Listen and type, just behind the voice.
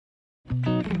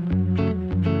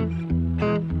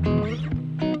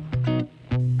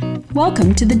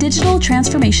Welcome to the Digital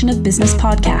Transformation of Business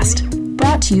podcast,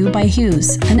 brought to you by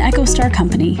Hughes, an EchoStar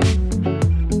company.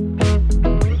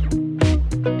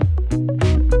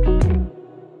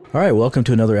 All right, welcome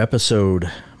to another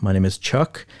episode. My name is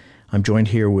Chuck. I'm joined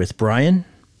here with Brian.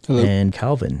 Hello. And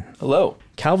Calvin. Hello.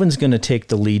 Calvin's going to take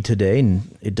the lead today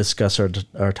and discuss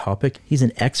our topic. He's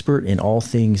an expert in all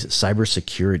things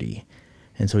cybersecurity.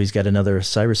 And so he's got another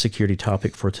cybersecurity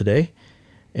topic for today.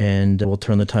 And we'll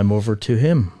turn the time over to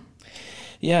him.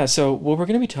 Yeah, so what we're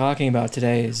going to be talking about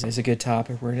today is a good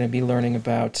topic. We're going to be learning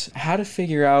about how to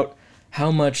figure out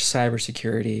how much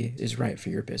cybersecurity is right for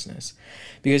your business.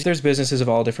 Because there's businesses of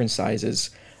all different sizes.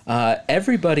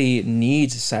 Everybody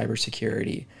needs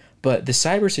cybersecurity, but the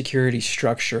cybersecurity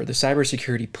structure, the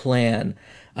cybersecurity plan,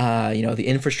 the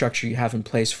infrastructure you have in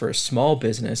place for a small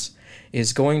business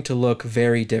is going to look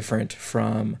very different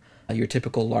from your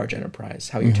typical large enterprise,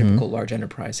 how your typical large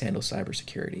enterprise handles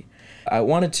cybersecurity. I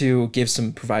wanted to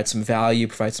provide some value,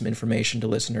 provide some information to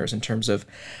listeners in terms of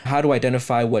how to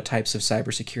identify what types of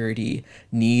cybersecurity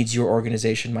needs your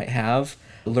organization might have,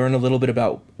 learn a little bit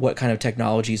about what kind of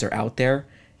technologies are out there,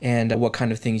 and what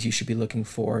kind of things you should be looking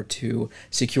for to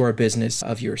secure a business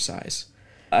of your size.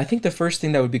 I think the first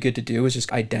thing that would be good to do is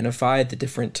just identify the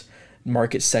different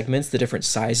market segments, the different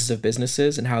sizes of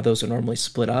businesses, and how those are normally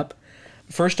split up.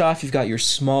 First off, you've got your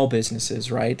small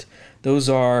businesses, right? Those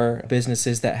are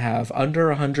businesses that have under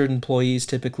 100 employees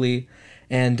typically,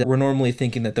 and we're normally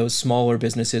thinking that those smaller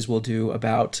businesses will do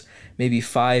about maybe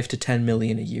 5 to 10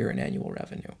 million a year in annual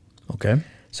revenue. Okay.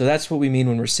 So that's what we mean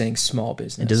when we're saying small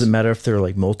business. And does it matter if they're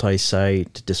like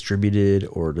multi-site, distributed,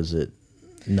 or does it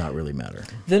not really matter?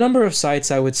 The number of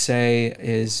sites, I would say,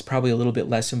 is probably a little bit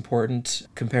less important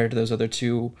compared to those other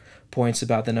 2 points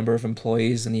about the number of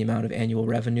employees and the amount of annual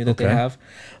revenue that they have.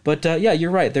 But yeah,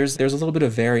 you're right. There's a little bit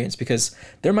of variance because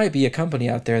there might be a company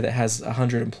out there that has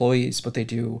 100 employees, but they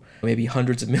do maybe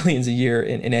hundreds of millions a year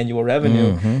in annual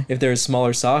revenue if they're a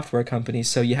smaller software company.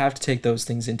 So you have to take those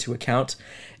things into account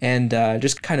and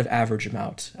just kind of average them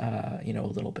out, a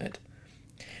little bit.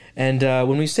 And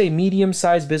when we say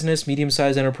medium-sized business,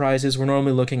 medium-sized enterprises, we're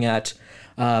normally looking at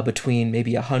between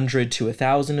maybe 100 to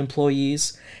 1,000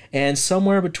 employees and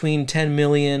somewhere between 10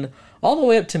 million all the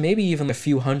way up to maybe even a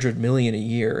few hundred million a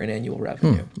year in annual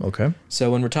revenue. Okay. So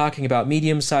when we're talking about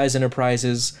medium-sized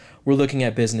enterprises, we're looking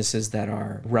at businesses that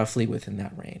are roughly within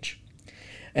that range.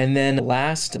 And then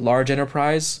last, large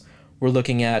enterprise, we're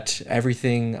looking at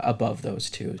everything above those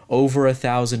two, over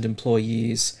 1,000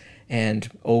 employees and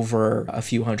over a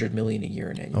few hundred million a year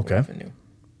in annual revenue.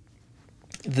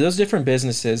 Those different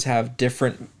businesses have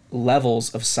different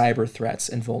levels of cyber threats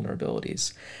and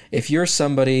vulnerabilities. If you're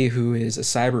somebody who is a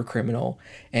cyber criminal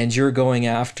and you're going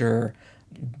after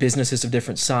businesses of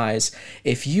different size,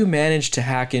 if you manage to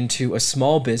hack into a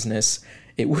small business,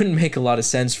 it wouldn't make a lot of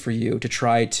sense for you to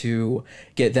try to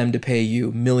get them to pay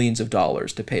you millions of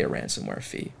dollars to pay a ransomware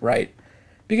fee, right?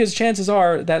 Because chances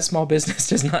are that small business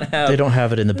does not have... They don't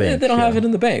have it in the bank. They don't have it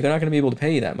in the bank. They're not going to be able to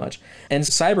pay you that much. And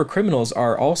cyber criminals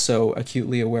are also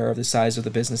acutely aware of the size of the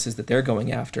businesses that they're going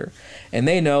after. And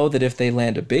they know that if they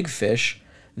land a big fish,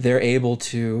 they're able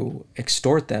to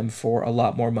extort them for a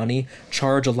lot more money,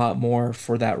 charge a lot more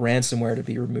for that ransomware to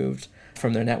be removed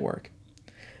from their network.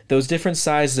 Those different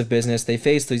sizes of business, they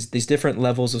face these different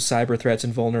levels of cyber threats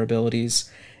and vulnerabilities,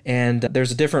 and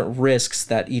there's different risks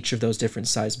that each of those different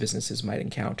size businesses might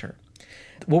encounter.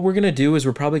 What we're going to do is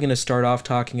we're probably going to start off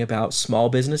talking about small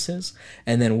businesses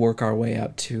and then work our way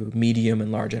up to medium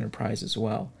and large enterprise as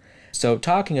well. So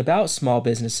talking about small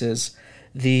businesses,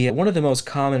 one of the most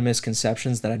common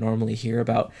misconceptions that I normally hear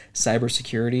about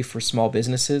cybersecurity for small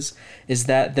businesses is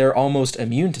that they're almost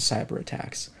immune to cyber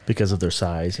attacks. Because of their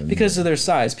size. Because of their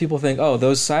size. People think,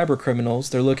 those cyber criminals,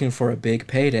 they're looking for a big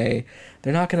payday.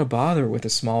 They're not going to bother with a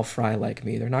small fry like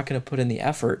me. They're not going to put in the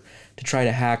effort to try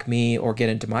to hack me or get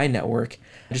into my network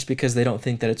just because they don't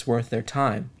think that it's worth their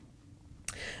time.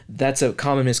 That's a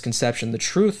common misconception. The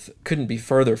truth couldn't be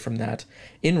further from that.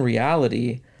 In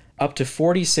reality, up to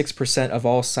 46% of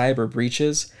all cyber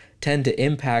breaches tend to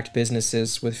impact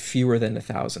businesses with fewer than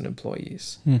 1,000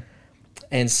 employees.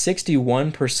 And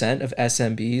 61% of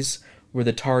SMBs were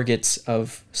the targets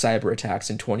of cyber attacks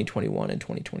in 2021 and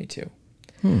 2022.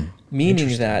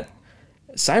 Meaning that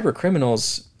cyber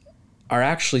criminals are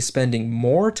actually spending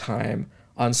more time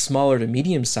on smaller to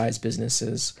medium-sized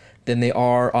businesses than they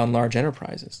are on large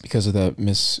enterprises. Because of that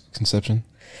misconception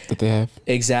that they have?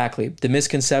 Exactly. The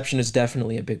misconception is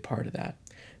definitely a big part of that.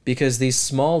 Because these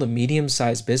small to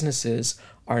medium-sized businesses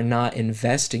are not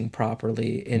investing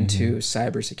properly into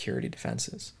cybersecurity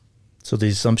defenses. So the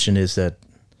assumption is that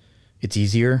it's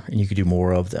easier and you could do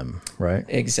more of them, right?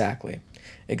 Exactly.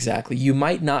 Exactly. You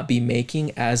might not be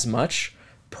making as much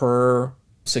per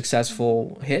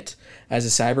successful hit as a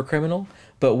cyber criminal,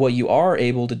 but what you are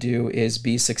able to do is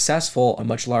be successful a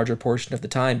much larger portion of the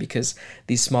time, because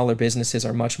these smaller businesses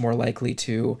are much more likely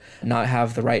to not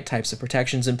have the right types of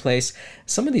protections in place.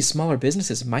 Some of these smaller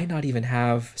businesses might not even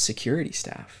have security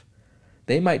staff.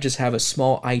 They might just have a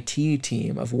small IT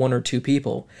team of 1 or 2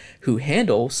 people who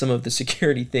handle some of the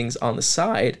security things on the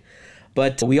side.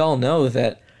 But we all know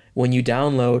that when you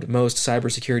download most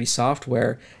cybersecurity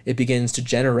software, it begins to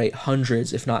generate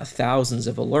hundreds, if not thousands,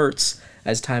 of alerts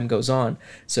as time goes on.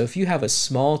 So if you have a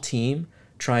small team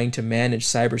trying to manage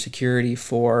cybersecurity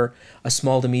for a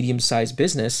small to medium-sized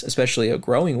business, especially a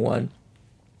growing one,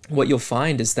 what you'll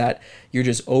find is that you're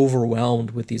just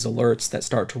overwhelmed with these alerts that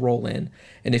start to roll in.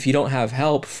 And if you don't have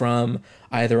help from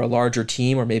either a larger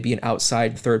team or maybe an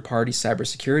outside third-party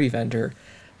cybersecurity vendor,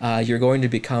 you're going to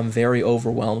become very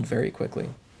overwhelmed very quickly.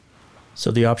 So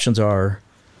the options are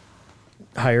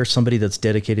hire somebody that's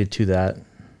dedicated to that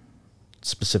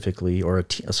specifically, or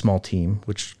a small team,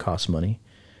 which costs money.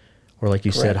 Or like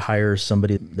you said, hire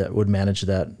somebody that would manage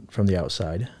that from the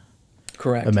outside.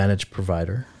 Correct. A managed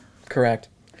provider. Correct.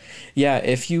 Yeah,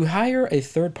 if you hire a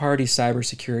third-party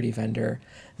cybersecurity vendor,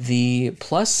 the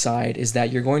plus side is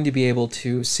that you're going to be able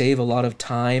to save a lot of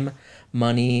time,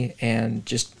 money, and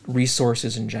just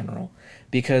resources in general,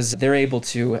 because they're able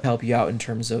to help you out in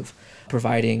terms of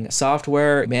providing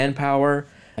software, manpower.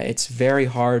 It's very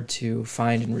hard to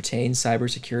find and retain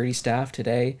cybersecurity staff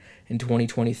today in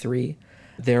 2023.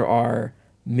 There are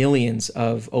millions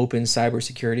of open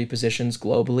cybersecurity positions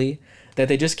globally that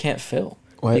they just can't fill.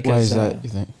 Why is that, you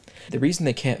think? The reason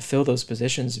they can't fill those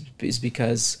positions is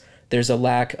because there's a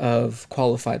lack of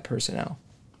qualified personnel.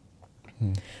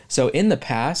 So in the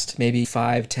past, maybe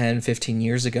 5, 10, 15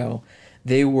 years ago,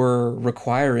 they were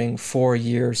requiring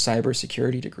 4-year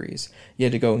cybersecurity degrees. You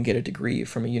had to go and get a degree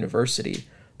from a university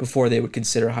before they would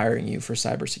consider hiring you for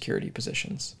cybersecurity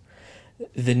positions.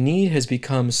 The need has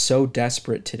become so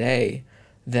desperate today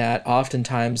that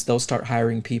oftentimes they'll start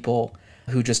hiring people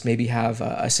who just maybe have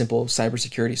a simple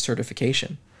cybersecurity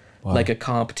certification, like a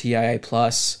CompTIA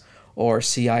Plus or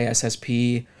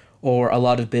CISSP, or a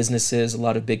lot of businesses, a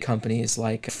lot of big companies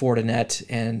like Fortinet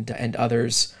and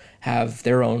others have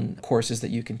their own courses that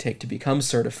you can take to become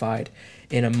certified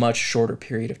in a much shorter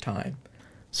period of time.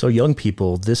 So young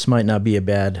people, this might not be a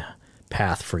bad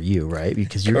path for you, right?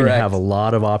 Because you're going to have a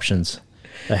lot of options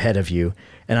ahead of you.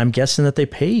 And I'm guessing that they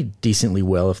pay decently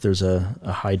well if there's a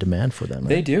high demand for them.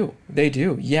 Right? They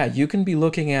do. Yeah, you can be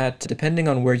looking at, depending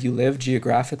on where you live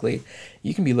geographically,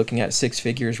 you can be looking at 6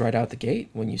 figures right out the gate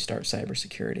when you start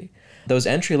cybersecurity. Those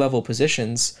entry-level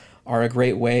positions are a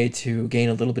great way to gain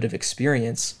a little bit of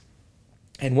experience.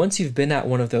 And once you've been at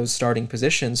one of those starting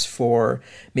positions for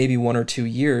maybe 1 or 2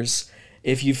 years,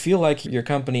 if you feel like your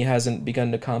company hasn't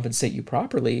begun to compensate you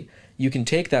properly, you can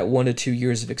take that 1 to 2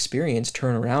 years of experience,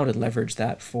 turn around and leverage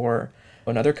that for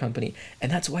another company.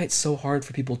 And that's why it's so hard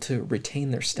for people to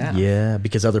retain their staff. Yeah,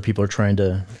 because other people are trying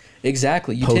to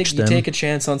Exactly. You take a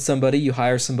chance on somebody, you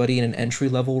hire somebody in an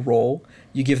entry-level role,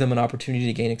 you give them an opportunity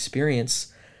to gain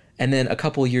experience, and then a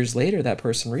couple of years later, that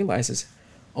person realizes,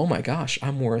 oh my gosh,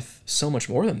 I'm worth so much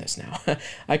more than this now.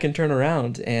 I can turn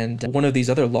around, and one of these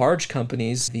other large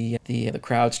companies, the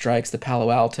CrowdStrikes, the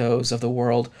Palo Altos of the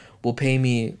world, will pay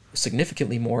me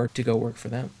significantly more to go work for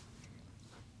them.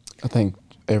 I think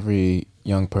every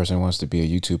young person wants to be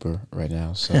a YouTuber right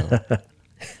now, so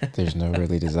there's no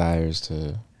really desires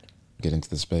to get into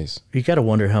the space. You got to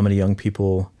wonder how many young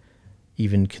people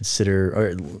even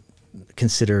consider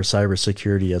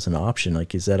cybersecurity as an option.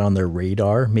 Like, is that on their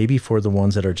radar? Maybe for the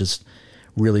ones that are just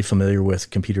really familiar with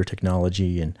computer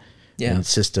technology and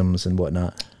systems and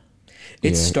whatnot.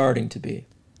 It's starting to be.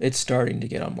 It's starting to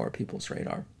get on more people's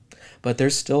radar. But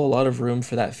there's still a lot of room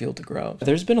for that field to grow.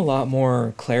 There's been a lot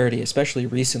more clarity, especially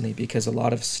recently, because a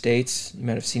lot of states, you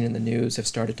might have seen in the news, have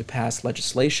started to pass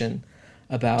legislation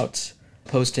about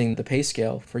posting the pay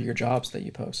scale for your jobs that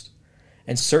you post.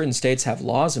 And certain states have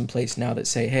laws in place now that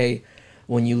say, hey,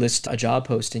 when you list a job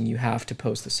posting, you have to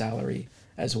post the salary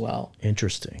as well.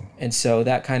 Interesting. And so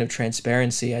that kind of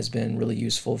transparency has been really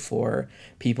useful for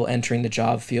people entering the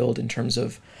job field in terms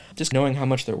of just knowing how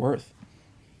much they're worth.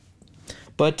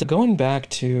 But going back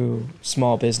to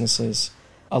small businesses,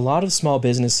 a lot of small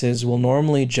businesses will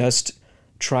normally just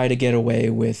try to get away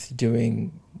with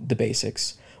doing the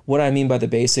basics. What I mean by the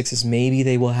basics is maybe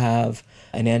they will have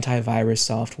an antivirus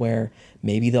software,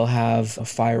 maybe they'll have a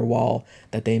firewall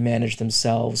that they manage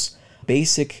themselves,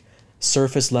 basic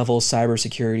surface level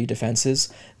cybersecurity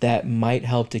defenses that might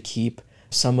help to keep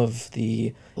some of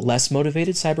the less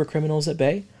motivated cyber criminals at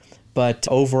bay. but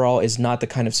overall is not the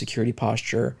kind of security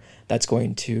posture that's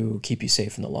going to keep you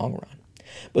safe in the long run.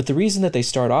 But the reason that they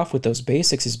start off with those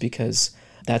basics is because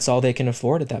that's all they can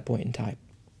afford at that point in time.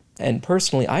 And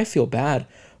personally, I feel bad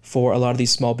for a lot of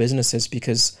these small businesses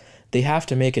because they have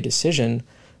to make a decision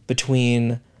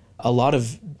between a lot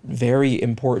of very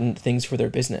important things for their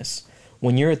business.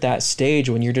 When you're at that stage,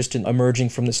 when you're just emerging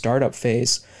from the startup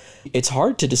phase, it's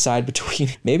hard to decide between,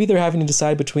 maybe they're having to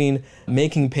decide between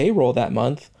making payroll that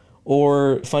month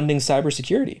or funding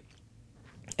cybersecurity.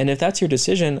 And if that's your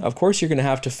decision, of course you're going to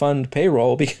have to fund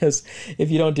payroll, because if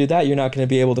you don't do that, you're not going to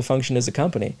be able to function as a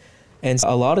company. And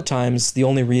a lot of times, the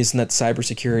only reason that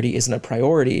cybersecurity isn't a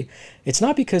priority, it's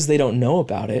not because they don't know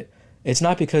about it. It's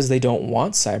not because they don't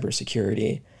want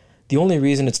cybersecurity. The only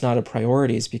reason it's not a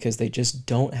priority is because they just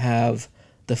don't have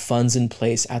the funds in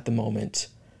place at the moment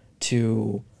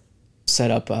to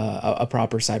set up a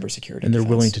proper cybersecurity And they're defense.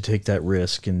 willing to take that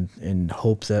risk and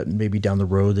hope that maybe down the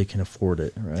road they can afford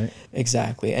it, right?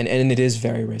 Exactly. And it is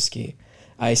very risky.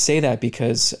 I say that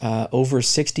because over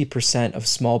 60% of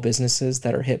small businesses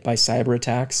that are hit by cyber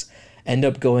attacks end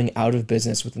up going out of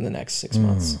business within the next 6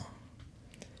 months.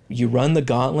 You run the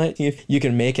gauntlet, you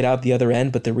can make it out the other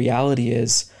end, but the reality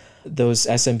is those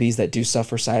SMBs that do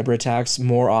suffer cyber attacks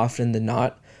more often than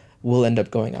not will end up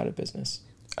going out of business.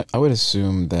 I would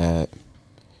assume that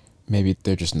maybe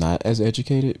they're just not as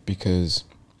educated, because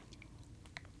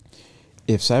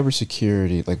if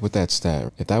cybersecurity, like with that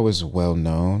stat, if that was well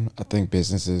known, I think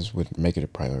businesses would make it a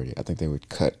priority. I think they would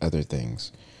cut other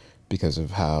things because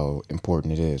of how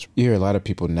important it is. You hear a lot of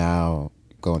people now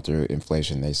going through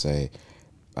inflation, they say,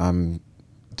 I'm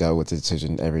dealt with the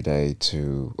decision every day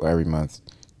or every month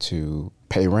to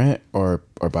pay rent or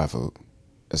buy food.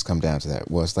 It's come down to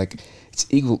that. Well, it's like, it's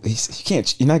equal.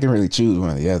 You're not gonna really choose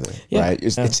one or the other, right?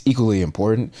 It's equally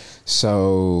important.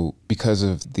 So because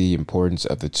of the importance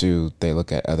of the two, they look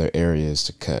at other areas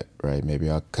to cut, right? Maybe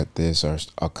I'll cut this, or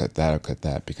I'll cut that, or cut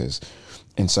that,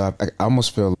 and so I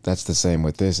almost feel that's the same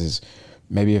with this. Is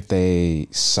maybe if they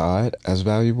saw it as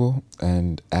valuable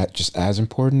and just as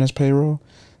important as payroll,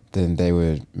 then they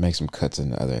would make some cuts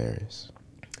in other areas.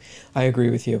 I agree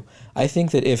with you. I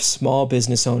think that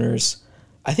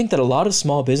I think that a lot of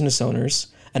small business owners,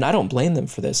 and I don't blame them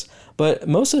for this, but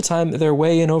most of the time they're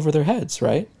way in over their heads,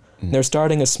 right? Mm-hmm. They're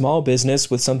starting a small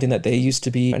business with something that they used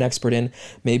to be an expert in.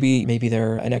 Maybe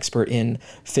they're an expert in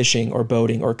fishing or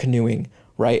boating or canoeing,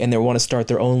 right? And they want to start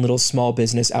their own little small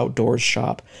business outdoors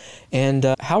shop.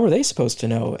 And how are they supposed to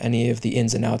know any of the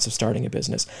ins and outs of starting a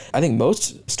business? I think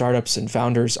most startups and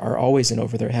founders are always in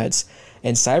over their heads.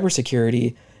 And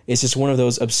cybersecurity is just one of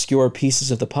those obscure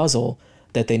pieces of the puzzle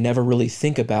that they never really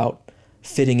think about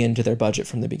fitting into their budget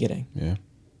from the beginning. Yeah.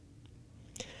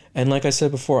 And like I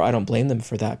said before, I don't blame them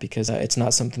for that, because it's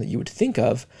not something that you would think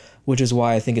of, which is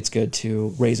why I think it's good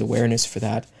to raise awareness for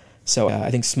that. So I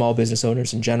think small business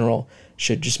owners in general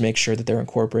should just make sure that they're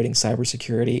incorporating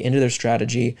cybersecurity into their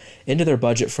strategy, into their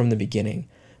budget from the beginning,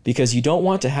 because you don't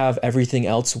want to have everything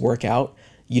else work out.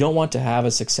 You don't want to have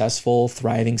a successful,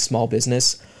 thriving small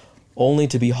business only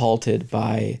to be halted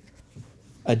by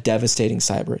a devastating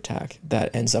cyber attack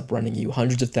that ends up running you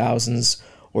hundreds of thousands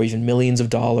or even millions of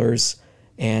dollars,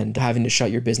 and having to shut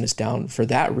your business down for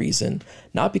that reason,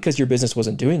 not because your business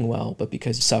wasn't doing well, but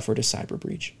because you suffered a cyber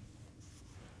breach.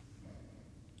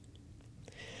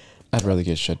 I'd rather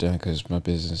get shut down because my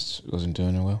business wasn't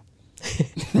doing well.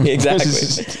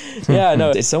 Exactly. Yeah, no,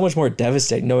 it's so much more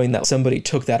devastating knowing that somebody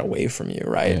took that away from you,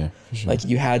 right? Yeah, for sure. Like,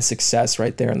 you had success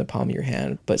right there in the palm of your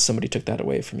hand, but somebody took that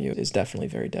away from you is definitely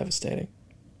very devastating.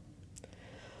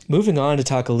 Moving on to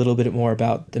talk a little bit more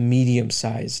about the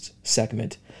medium-sized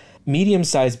segment.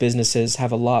 Medium-sized businesses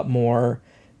have a lot more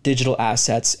digital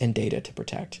assets and data to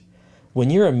protect. When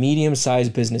you're a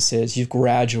medium-sized business, you've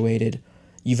graduated,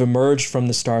 you've emerged from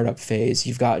the startup phase,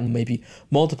 you've gotten maybe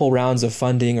multiple rounds of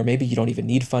funding, or maybe you don't even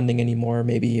need funding anymore,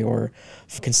 maybe you're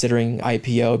considering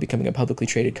IPO, becoming a publicly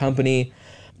traded company.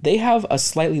 They have a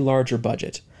slightly larger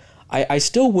budget. I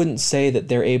still wouldn't say that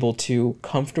they're able to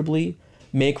comfortably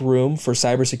make room for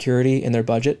cybersecurity in their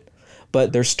budget,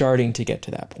 but they're starting to get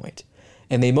to that point.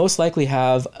 And they most likely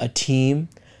have a team,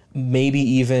 maybe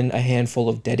even a handful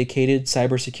of dedicated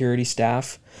cybersecurity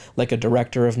staff, like a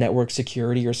director of network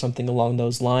security or something along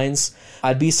those lines.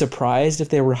 I'd be surprised if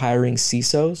they were hiring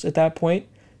CISOs at that point,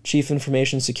 Chief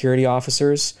Information Security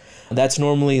Officers. That's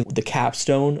normally the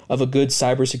capstone of a good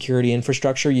cybersecurity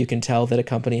infrastructure. You can tell that a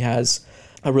company has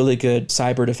a really good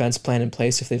cyber defense plan in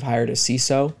place if they've hired a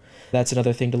CISO. That's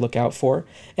another thing to look out for.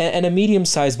 And a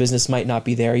medium-sized business might not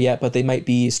be there yet, but they might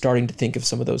be starting to think of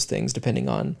some of those things depending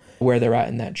on where they're at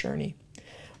in that journey.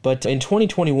 But in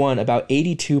 2021, about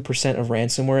 82% of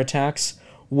ransomware attacks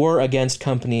were against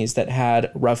companies that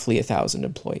had roughly 1,000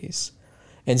 employees.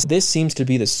 And this seems to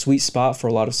be the sweet spot for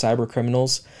a lot of cyber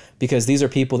criminals, because these are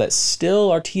people that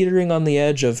still are teetering on the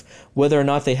edge of whether or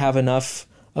not they have enough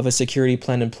of a security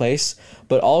plan in place,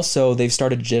 but also they've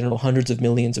started to generate hundreds of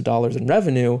millions of dollars in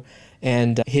revenue,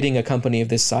 and hitting a company of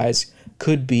this size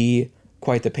could be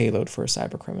quite the payload for a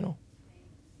cyber criminal.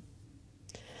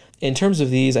 In terms of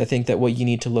these, I think that what you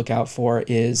need to look out for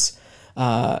is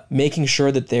making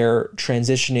sure that they're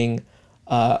transitioning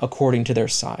according to their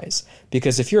size.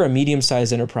 Because if you're a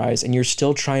medium-sized enterprise and you're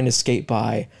still trying to skate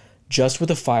by just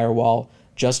with a firewall,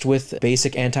 just with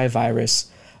basic antivirus,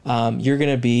 you're going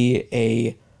to be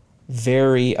a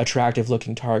very attractive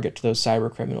looking target to those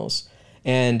cyber criminals.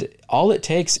 And all it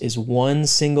takes is one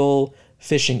single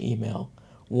phishing email,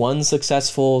 one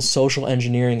successful social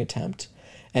engineering attempt.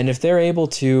 And if they're able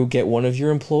to get one of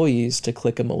your employees to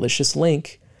click a malicious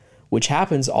link, which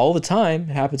happens all the time,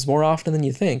 happens more often than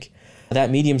you think,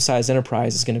 that medium-sized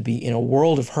enterprise is going to be in a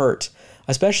world of hurt,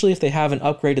 especially if they haven't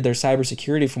upgraded their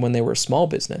cybersecurity from when they were a small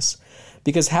business.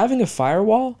 Because having a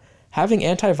firewall, having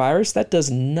antivirus, that does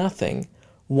nothing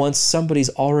once somebody's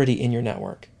already in your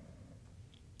network.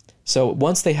 So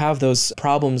once they have those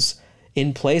problems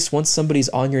in place, once somebody's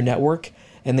on your network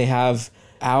and they have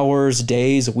hours,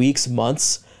 days, weeks,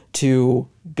 months to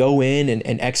go in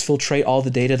and exfiltrate all the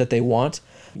data that they want,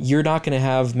 you're not going to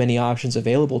have many options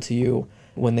available to you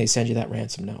when they send you that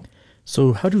ransom note.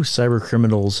 So how do cyber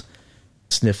criminals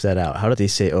sniff that out? How do they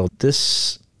say, oh,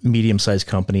 this medium-sized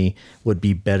company would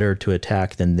be better to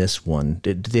attack than this one?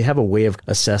 Do they have a way of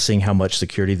assessing how much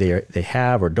security they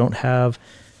have or don't have?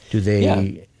 What do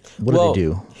they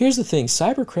do? Here's the thing.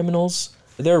 Cyber criminals,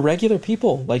 they're regular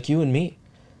people like you and me.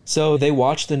 So they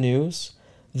watch the news.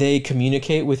 They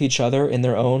communicate with each other in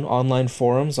their own online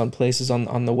forums on places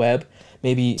on the web,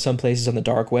 maybe some places on the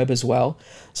dark web as well.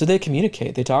 So they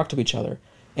communicate. They talk to each other.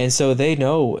 And so they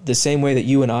know the same way that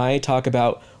you and I talk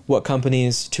about what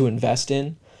companies to invest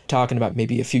in, talking about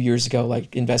maybe a few years ago,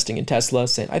 like investing in Tesla,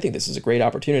 saying, I think this is a great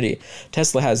opportunity.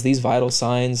 Tesla has these vital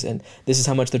signs, and this is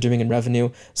how much they're doing in revenue.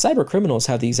 Cyber criminals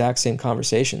have the exact same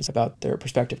conversations about their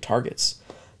prospective targets.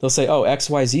 They'll say, oh,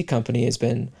 XYZ company has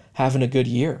been having a good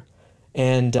year,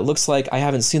 and it looks like I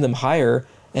haven't seen them hire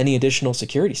any additional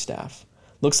security staff.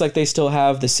 Looks like they still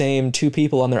have the same 2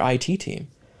 people on their IT team,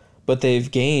 but they've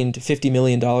gained $50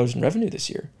 million in revenue this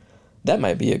year. That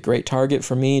might be a great target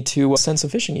for me to send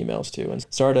some phishing emails to and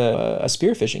start a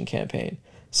spear phishing campaign.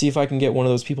 See if I can get one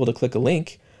of those people to click a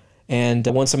link. And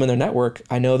once I'm in their network,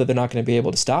 I know that they're not going to be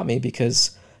able to stop me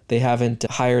because they haven't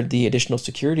hired the additional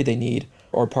security they need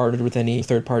or partnered with any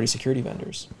third-party security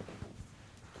vendors.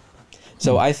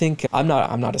 So I think I'm not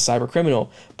a cyber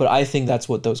criminal, but I think that's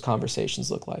what those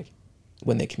conversations look like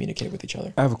when they communicate with each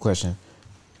other. I have a question.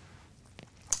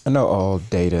 I know all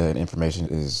data and information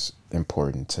is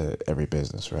important to every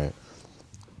business, right?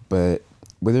 But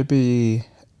would there be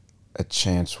a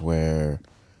chance where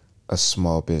a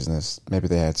small business, maybe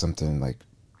they had something like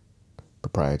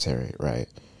proprietary, right?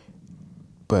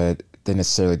 But they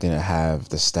necessarily didn't have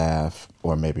the staff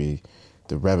or maybe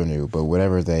the revenue, but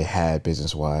whatever they had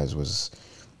business-wise was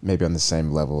maybe on the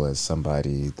same level as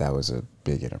somebody that was a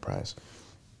big enterprise.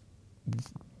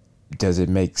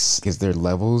 Is there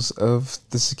levels of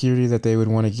the security that they would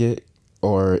want to get,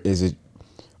 or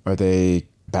are they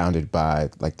bounded by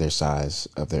like their size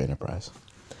of their enterprise?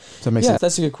 Does that make sense?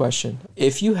 That's a good question.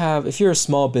 If you're a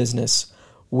small business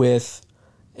with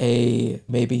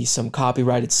maybe some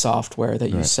copyrighted software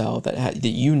that you sell that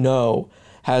you know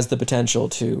has the potential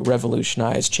to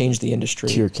revolutionize, change the industry.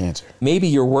 Cure cancer. Maybe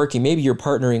you're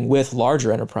partnering with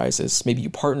larger enterprises. Maybe you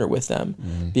partner with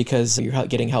them because you're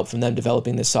getting help from them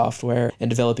developing this software and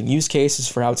developing use cases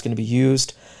for how it's going to be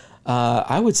used.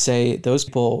 I would say those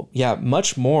people,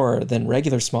 much more than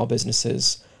regular small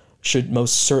businesses, should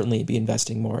most certainly be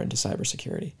investing more into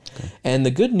cybersecurity. Okay. And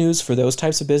the good news for those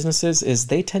types of businesses is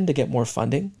they tend to get more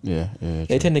funding.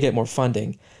 They tend to get more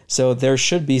funding. So there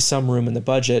should be some room in the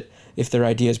budget, if their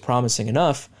idea is promising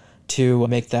enough, to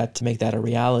make that a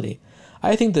reality.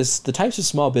 I think the types of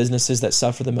small businesses that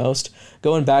suffer the most,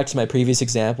 going back to my previous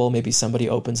example, maybe somebody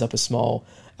opens up a small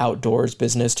outdoors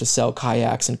business to sell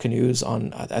kayaks and canoes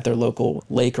at their local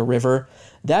lake or river.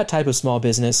 That type of small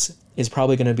business is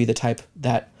probably going to be the type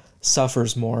that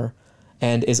suffers more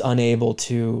and is unable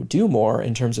to do more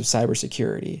in terms of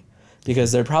cybersecurity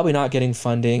because they're probably not getting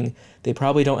funding. They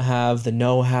probably don't have the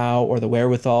know-how or the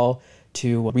wherewithal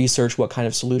to research what kind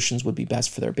of solutions would be best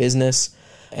for their business.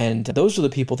 And those are the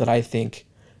people that I think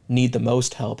need the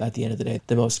most help at the end of the day,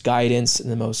 the most guidance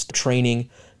and the most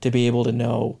training to be able to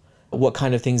know what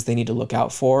kind of things they need to look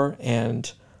out for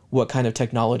and what kind of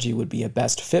technology would be a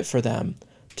best fit for them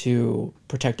to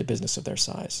protect a business of their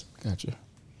size. Gotcha.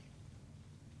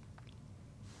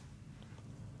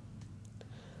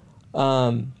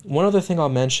 One other thing I'll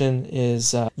mention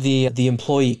is the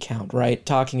employee count, right?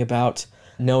 Talking about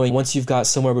knowing once you've got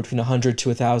somewhere between 100 to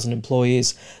 1,000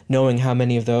 employees, knowing how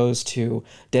many of those to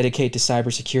dedicate to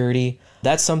cybersecurity.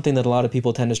 That's something that a lot of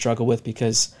people tend to struggle with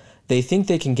because they think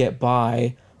they can get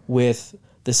by with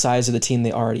the size of the team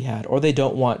they already had, or they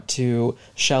don't want to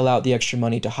shell out the extra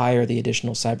money to hire the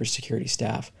additional cybersecurity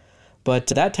staff. But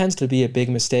that tends to be a big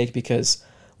mistake because,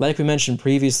 like we mentioned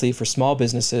previously, for small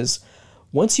businesses,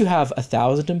 once you have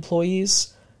 1,000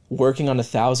 employees working on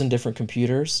 1,000 different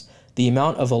computers, the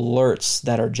amount of alerts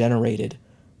that are generated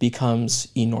becomes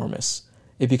enormous.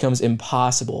 It becomes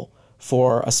impossible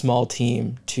for a small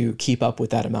team to keep up with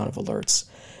that amount of alerts.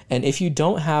 And if you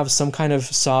don't have some kind of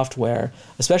software,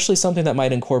 especially something that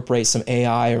might incorporate some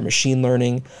AI or machine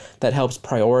learning that helps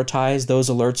prioritize those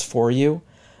alerts for you,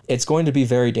 it's going to be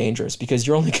very dangerous because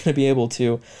you're only going to be able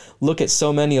to look at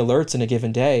so many alerts in a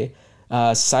given day.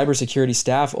 Cybersecurity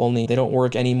staff they don't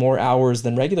work any more hours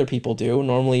than regular people do.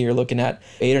 Normally you're looking at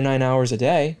 8 or 9 hours a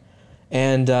day.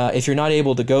 And if you're not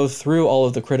able to go through all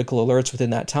of the critical alerts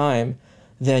within that time,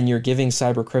 then you're giving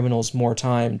cybercriminals more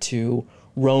time to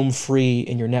roam free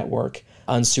in your network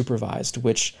unsupervised,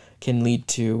 which can lead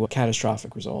to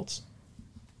catastrophic results.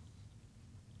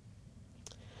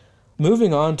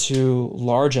 Moving on to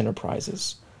large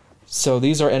enterprises. So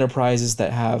these are enterprises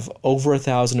that have over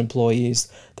 1,000 employees.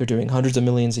 They're doing hundreds of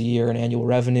millions a year in annual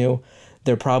revenue.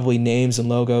 They're probably names and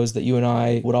logos that you and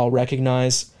I would all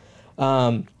recognize.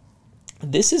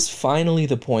 This is finally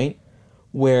the point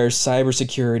where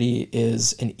cybersecurity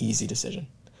is an easy decision.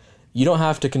 You don't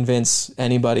have to convince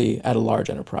anybody at a large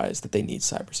enterprise that they need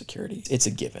cybersecurity. It's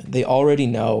a given. They already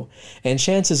know, and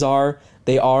chances are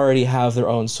they already have their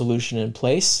own solution in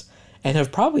place and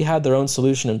have probably had their own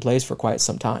solution in place for quite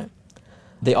some time.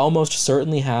 They almost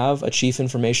certainly have a chief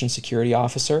information security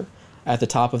officer at the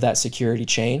top of that security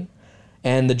chain,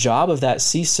 and the job of that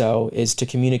CISO is to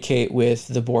communicate with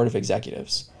the board of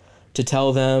executives, to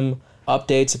tell them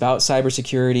updates about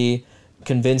cybersecurity,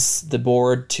 convince the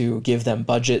board to give them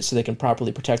budget so they can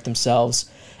properly protect themselves.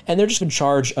 And they're just in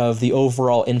charge of the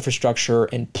overall infrastructure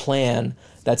and plan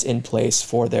that's in place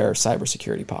for their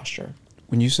cybersecurity posture.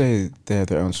 When you say they have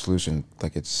their own solution,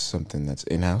 like it's something that's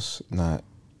in-house, not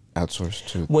outsourced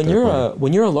to when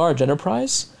you're a large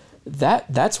enterprise,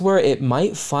 that's where it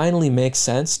might finally make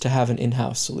sense to have an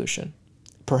in-house solution.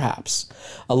 Perhaps.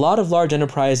 A lot of large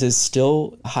enterprises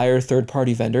still hire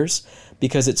third-party vendors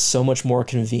because it's so much more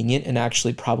convenient and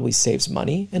actually probably saves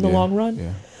money in the long run.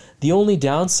 Yeah. The only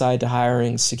downside to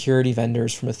hiring security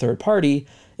vendors from a third party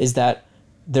is that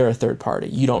they're a third party.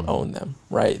 You don't own them,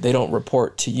 right? They don't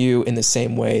report to you in the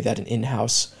same way that an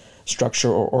in-house structure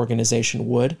or organization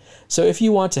would. So if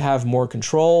you want to have more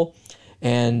control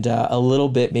and a little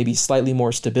bit, maybe slightly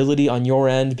more stability on your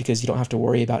end because you don't have to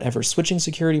worry about ever switching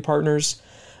security partners,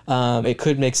 it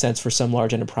could make sense for some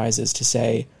large enterprises to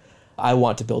say, I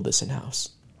want to build this in-house.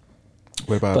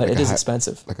 What about but like it is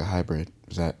expensive. Like a hybrid?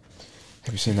 Have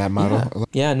you seen that model?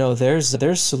 Yeah, no,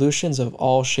 there's solutions of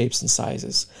all shapes and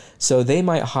sizes. So they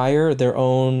might hire their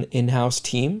own in-house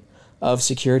team of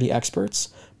security experts,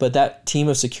 but that team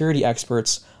of security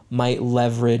experts might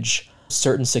leverage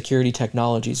certain security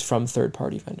technologies from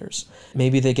third-party vendors.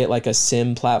 Maybe they get like a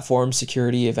SIM platform,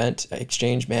 security event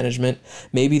exchange management.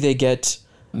 Maybe they get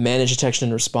managed detection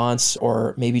and response,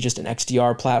 or maybe just an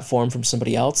XDR platform from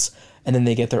somebody else, and then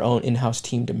they get their own in-house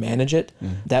team to manage it.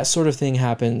 That sort of thing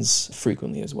happens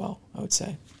frequently as well, I would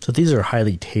say. So these are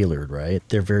highly tailored, right?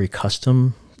 They're very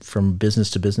custom from business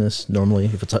to business normally,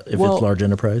 if it's large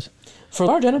enterprise? For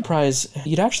large enterprise,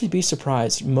 you'd actually be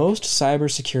surprised. Most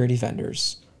cybersecurity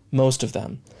vendors, most of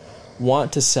them,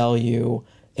 want to sell you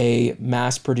a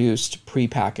mass-produced,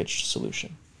 prepackaged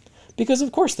solution. Because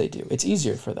of course they do. It's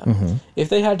easier for them. Mm-hmm. If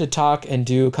they had to talk and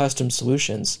do custom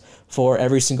solutions for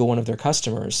every single one of their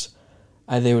customers,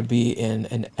 they would be in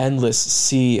an endless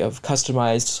sea of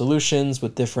customized solutions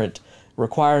with different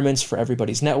requirements for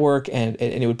everybody's network, and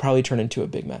it would probably turn into a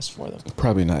big mess for them.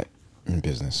 Probably not in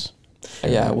business.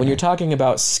 Yeah, when you're talking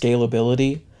about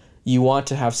scalability, you want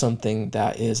to have something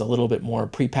that is a little bit more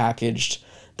prepackaged,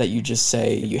 that you just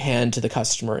say, you hand to the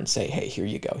customer and say, hey, here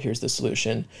you go. Here's the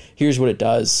solution. Here's what it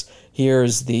does.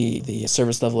 Here's the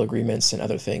service level agreements and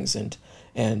other things,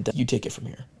 and you take it from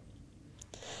here.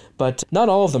 But not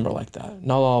all of them are like that.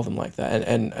 Not all of them like that.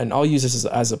 And I'll use this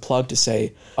as a plug to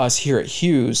say, us here at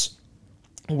Hughes,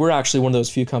 we're actually one of those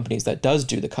few companies that does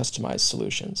do the customized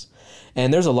solutions.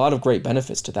 And there's a lot of great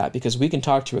benefits to that because we can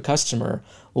talk to a customer,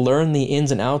 learn the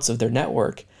ins and outs of their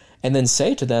network, and then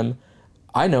say to them,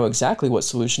 I know exactly what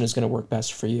solution is going to work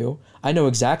best for you. I know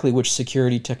exactly which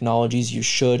security technologies you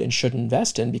should and shouldn't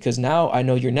invest in because now I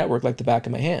know your network like the back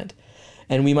of my hand.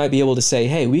 And we might be able to say,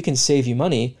 hey, we can save you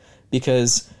money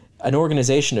because an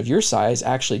organization of your size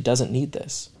actually doesn't need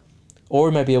this. Or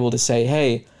we might be able to say,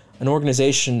 hey, an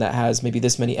organization that has maybe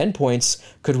this many endpoints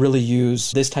could really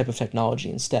use this type of technology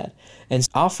instead. And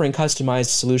offering customized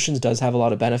solutions does have a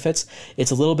lot of benefits.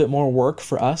 It's a little bit more work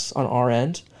for us on our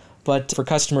end, but for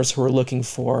customers who are looking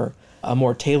for a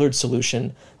more tailored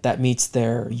solution that meets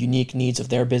their unique needs of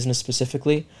their business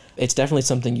specifically, it's definitely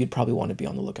something you'd probably want to be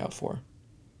on the lookout for.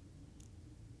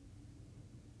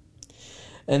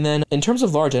 And then in terms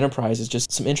of large enterprises,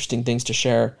 just some interesting things to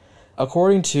share.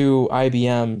 According to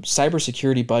IBM,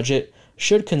 cybersecurity budget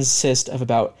should consist of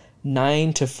about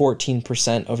 9 to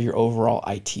 14% of your overall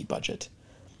IT budget.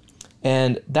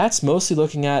 And that's mostly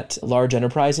looking at large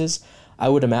enterprises. I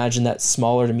would imagine that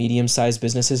smaller to medium-sized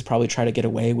businesses probably try to get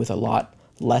away with a lot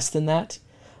less than that.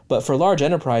 But for large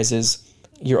enterprises,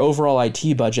 your overall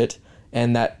IT budget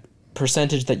and that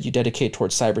percentage that you dedicate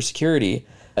towards cybersecurity,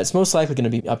 it's most likely going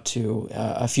to be up to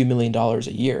a few $1,000,000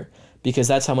 a year because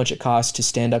that's how much it costs to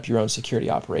stand up your own security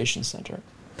operations center.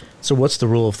 So what's the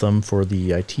rule of thumb for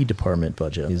the IT department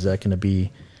budget? Is that going to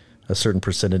be a certain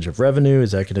percentage of revenue?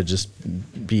 Is that going to just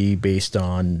be based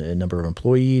on a number of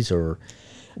employees or...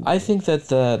 I think that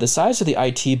the size of the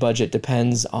IT budget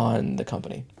depends on the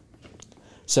company.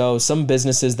 So some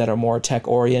businesses that are more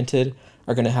tech-oriented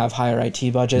are going to have higher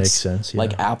IT budgets. Makes sense, yeah.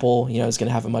 Like Apple, is going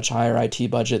to have a much higher IT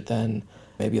budget than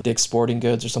maybe Dick's Sporting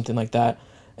Goods or something like that.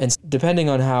 And depending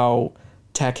on how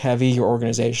tech-heavy your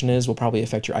organization is will probably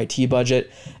affect your IT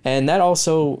budget. And that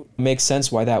also makes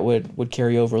sense why that would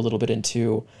carry over a little bit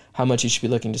into how much you should be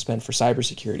looking to spend for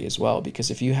cybersecurity as well.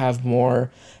 Because if you have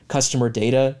more customer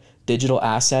data, digital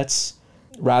assets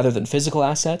rather than physical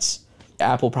assets.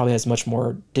 Apple probably has much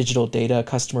more digital data,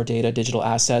 customer data, digital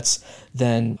assets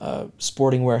than a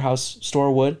sporting warehouse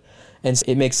store would. And so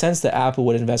it makes sense that Apple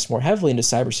would invest more heavily into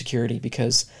cybersecurity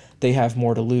because they have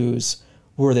more to lose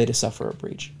were they to suffer a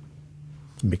breach.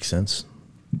 Makes sense.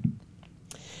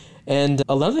 And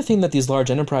another thing that these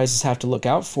large enterprises have to look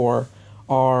out for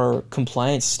are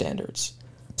compliance standards.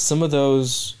 Some of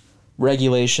those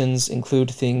regulations include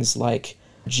things like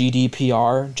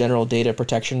GDPR, General Data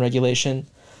Protection Regulation,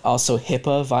 also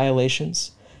HIPAA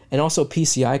violations, and also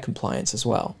PCI compliance as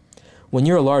well. When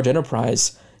you're a large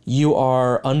enterprise, you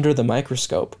are under the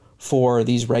microscope for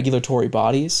these regulatory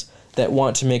bodies that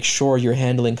want to make sure you're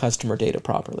handling customer data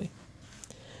properly.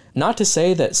 Not to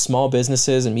say that small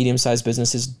businesses and medium-sized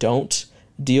businesses don't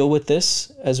deal with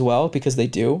this as well, because they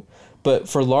do, but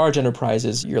for large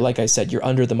enterprises, like I said, you're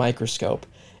under the microscope.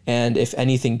 And if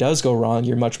anything does go wrong,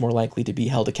 you're much more likely to be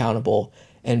held accountable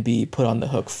and be put on the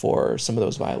hook for some of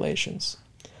those violations.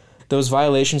 Those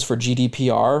violations for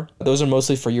GDPR, those are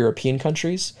mostly for European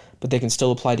countries, but they can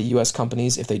still apply to US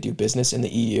companies if they do business in the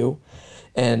EU.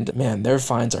 And man, their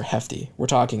fines are hefty. We're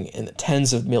talking in the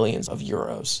tens of millions of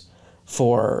euros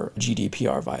for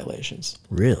GDPR violations.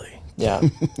 Really? Yeah.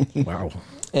 Wow.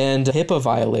 And HIPAA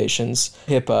violations,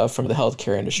 HIPAA from the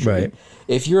healthcare industry. Right.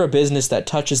 If you're a business that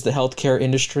touches the healthcare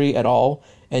industry at all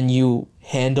and you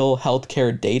handle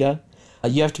healthcare data,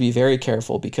 you have to be very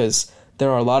careful because there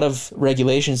are a lot of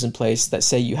regulations in place that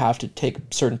say you have to take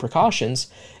certain precautions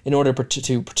in order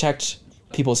to protect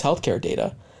people's healthcare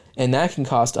data. And that can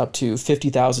cost up to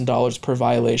 $50,000 per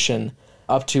violation,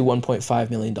 up to $1.5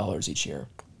 million each year.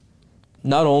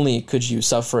 Not only could you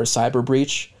suffer a cyber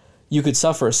breach, you could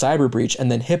suffer a cyber breach and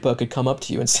then HIPAA could come up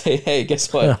to you and say, hey,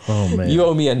 guess what? Oh, man. You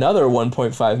owe me another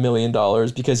 $1.5 million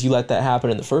because you let that happen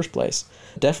in the first place.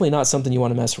 Definitely not something you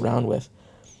want to mess around with.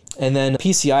 And then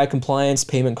PCI compliance,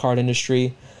 payment card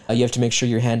industry, you have to make sure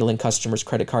you're handling customers'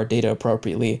 credit card data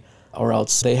appropriately, or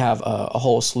else they have a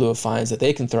whole slew of fines that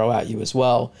they can throw at you as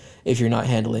well if you're not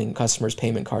handling customers'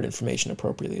 payment card information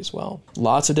appropriately as well.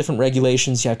 Lots of different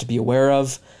regulations you have to be aware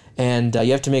of, and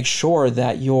you have to make sure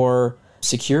that your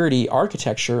security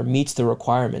architecture meets the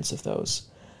requirements of those.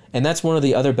 And that's one of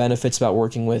the other benefits about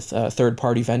working with a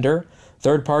third-party vendor.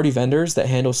 Third-party vendors that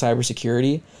handle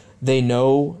cybersecurity, they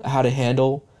know how to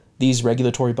handle these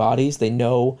regulatory bodies. They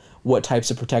know what types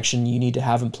of protection you need to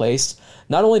have in place,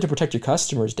 not only to protect your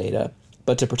customers' data,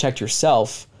 but to protect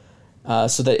yourself,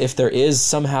 so that if there is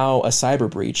somehow a cyber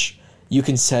breach, you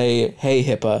can say, hey,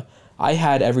 HIPAA, I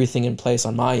had everything in place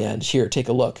on my end. Here, take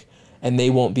a look. And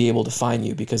they won't be able to fine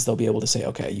you because they'll be able to say,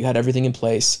 okay, you had everything in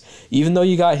place. Even though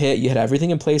you got hit, you had everything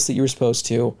in place that you were supposed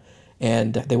to,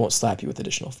 and they won't slap you with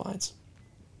additional fines.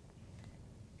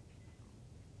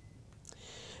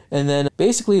 And then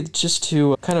basically, just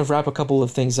to kind of wrap a couple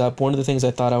of things up, one of the things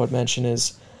I thought I would mention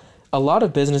is a lot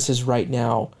of businesses right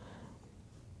now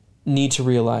need to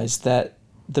realize that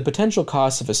the potential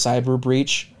costs of a cyber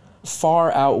breach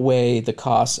far outweigh the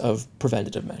costs of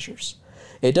preventative measures.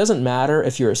 It doesn't matter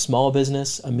if you're a small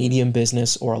business, a medium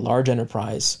business, or a large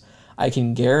enterprise. I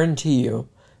can guarantee you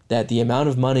that the amount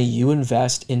of money you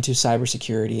invest into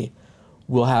cybersecurity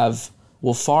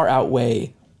will far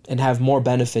outweigh and have more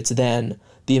benefits than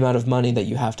the amount of money that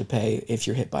you have to pay if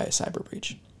you're hit by a cyber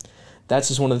breach. That's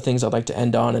just one of the things I'd like to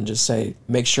end on and just say,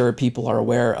 make sure people are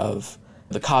aware of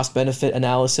the cost-benefit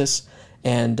analysis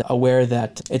and aware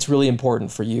that it's really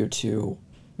important for you to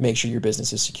make sure your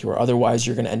business is secure. Otherwise,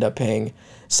 you're going to end up paying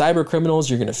cyber criminals.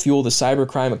 You're going to fuel the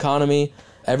cybercrime economy.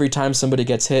 Every time somebody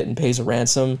gets hit and pays a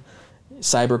ransom,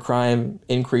 cybercrime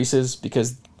increases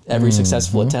because every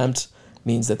successful attempt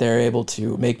means that they're able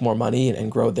to make more money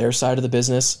and grow their side of the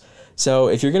business. So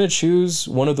if you're going to choose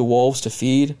one of the wolves to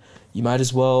feed, you might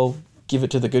as well give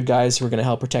it to the good guys who are going to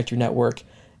help protect your network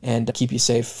and keep you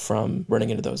safe from running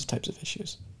into those types of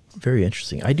issues. Very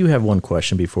interesting. I do have one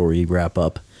question before we wrap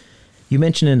up. You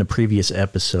mentioned in a previous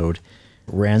episode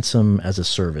ransom as a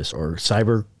service or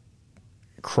cyber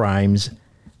crimes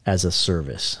as a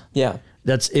service. Yeah.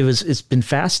 It's been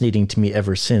fascinating to me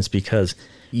ever since, because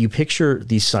you picture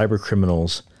these cyber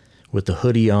criminals with the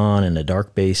hoodie on in a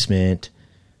dark basement.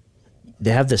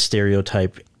 They have this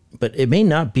stereotype, but it may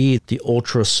not be the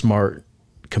ultra smart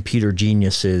computer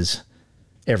geniuses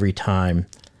every time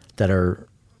that are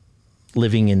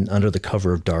living under the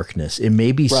cover of darkness. It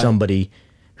may be somebody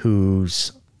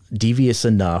who's devious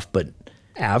enough, but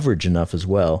average enough as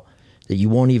well, that you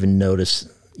won't even notice.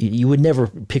 You would never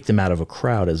pick them out of a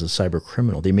crowd as a cyber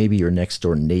criminal. They may be your next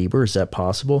door neighbor. Is that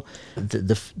possible?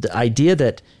 The idea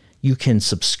that you can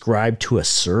subscribe to a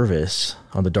service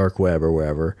on the dark web or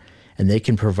wherever, and they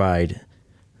can provide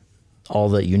all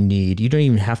that you need. You don't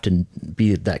even have to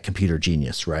be that computer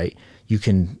genius, right? You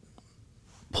can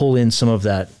pull in some of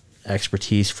that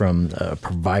expertise from a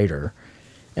provider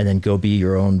and then go be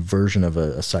your own version of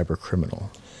a cyber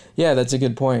criminal. Yeah, that's a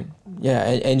good point. Yeah,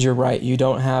 and you're right. You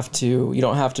don't have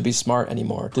to be smart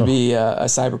anymore to be a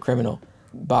cyber criminal.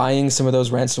 Buying some of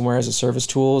those ransomware as a service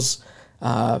tools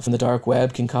from the dark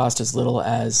web can cost as little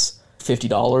as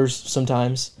 $50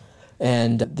 sometimes.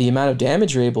 And the amount of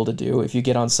damage you're able to do if you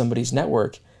get on somebody's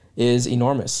network is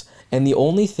enormous. And the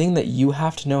only thing that you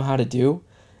have to know how to do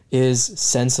is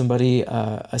send somebody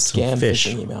a scam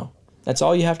phishing email. That's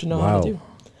all you have to know how to do.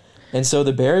 And so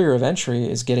the barrier of entry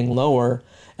is getting lower.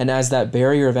 And as that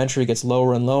barrier of entry gets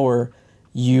lower and lower,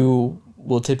 you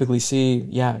will typically see,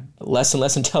 less and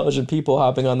less intelligent people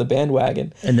hopping on the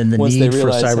bandwagon. And then the need for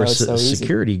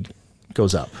cybersecurity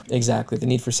goes up. Exactly. The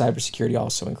need for cybersecurity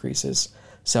also increases.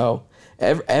 So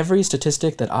every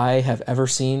statistic that I have ever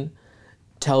seen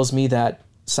tells me that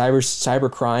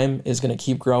cybercrime is going to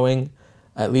keep growing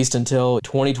at least until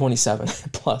 2027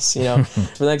 plus. For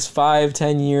the next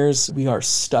 5-10 years, we are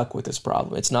stuck with this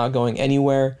problem. It's not going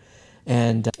anywhere.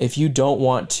 And if you don't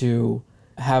want to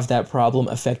have that problem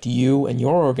affect you and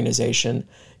your organization,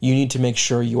 you need to make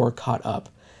sure you're caught up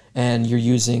and you're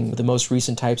using the most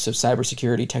recent types of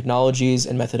cybersecurity technologies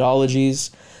and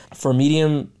methodologies. For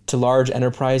medium to large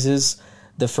enterprises,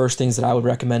 the first things that I would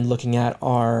recommend looking at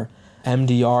are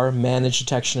MDR, Managed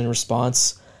Detection and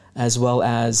Response, as well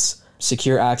as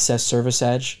Secure Access Service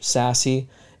Edge, SASE,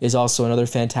 is also another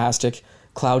fantastic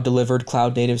cloud-delivered,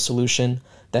 cloud-native solution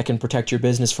that can protect your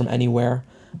business from anywhere.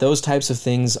 Those types of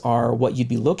things are what you'd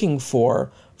be looking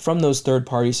for from those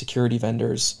third-party security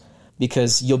vendors,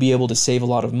 because you'll be able to save a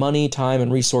lot of money, time,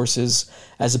 and resources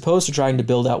as opposed to trying to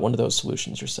build out one of those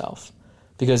solutions yourself.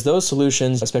 Because those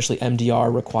solutions, especially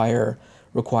MDR, require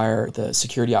the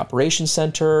security operations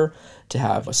center to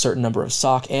have a certain number of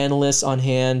SOC analysts on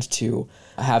hand, to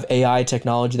have AI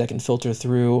technology that can filter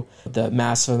through the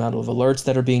massive amount of alerts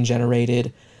that are being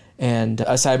generated. And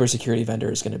a cybersecurity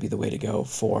vendor is going to be the way to go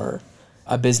for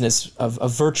a business of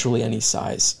virtually any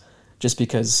size, just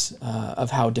because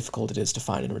of how difficult it is to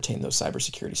find and retain those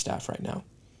cybersecurity staff right now.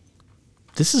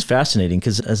 This is fascinating,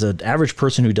 because as an average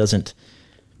person who doesn't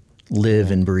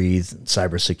live and breathe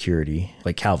cybersecurity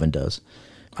like Calvin does,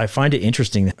 I find it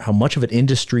interesting how much of an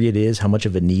industry it is, how much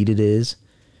of a need it is,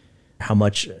 how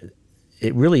much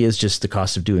it really is just the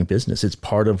cost of doing business. It's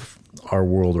part of our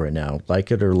world right now. Like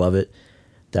it or love it,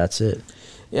 that's it.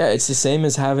 Yeah, it's the same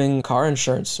as having car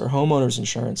insurance or homeowners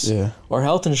insurance or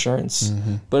health insurance,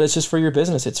 but it's just for your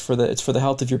business. It's for the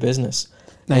health of your business.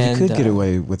 Now, you could get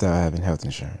away without having health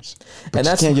insurance, but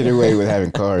you can't get away with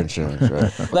having car insurance,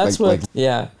 right?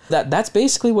 That's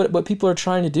basically what people are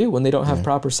trying to do when they don't have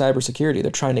proper cybersecurity.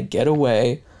 They're trying to get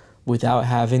away without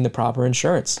having the proper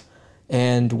insurance.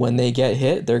 And when they get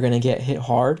hit, they're going to get hit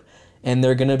hard. And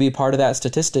they're going to be part of that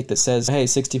statistic that says, hey,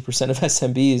 60% of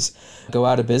SMBs go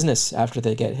out of business after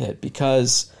they get hit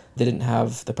because they didn't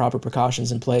have the proper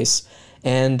precautions in place.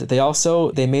 And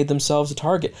they made themselves a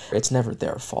target. It's never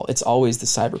their fault. It's always the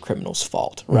cybercriminals'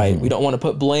 fault, right? We don't want to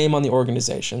put blame on the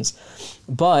organizations,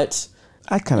 but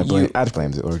I'd blame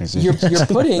the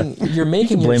organization. You're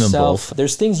making blame them yourself, both.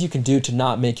 there's things you can do to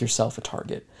not make yourself a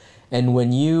target. And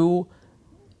when you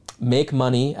make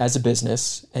money as a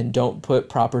business and don't put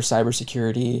proper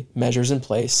cybersecurity measures in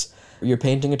place, you're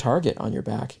painting a target on your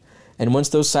back. And once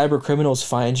those cyber criminals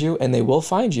find you, and they will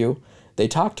find you, they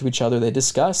talk to each other, they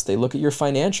discuss, they look at your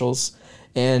financials,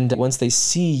 and once they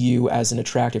see you as an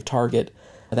attractive target,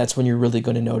 that's when you're really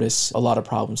going to notice a lot of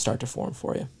problems start to form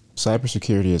for you.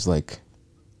 Cybersecurity is like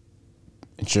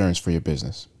insurance for your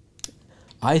business.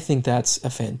 I think that's a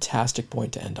fantastic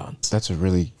point to end on. That's a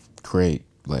really great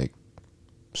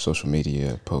social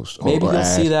media post. Maybe you'll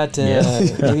see that.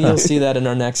 Maybe you'll see that in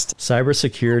our next.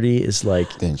 Cybersecurity is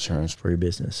like the insurance for your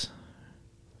business.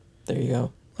 There you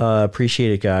go.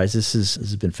 Appreciate it, guys. This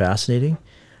has been fascinating,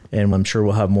 and I'm sure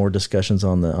we'll have more discussions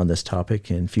on this topic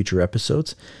in future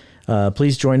episodes.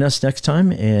 Please join us next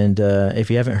time, and if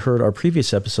you haven't heard our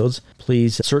previous episodes,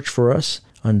 please search for us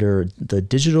under the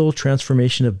Digital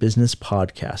Transformation of Business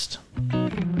podcast.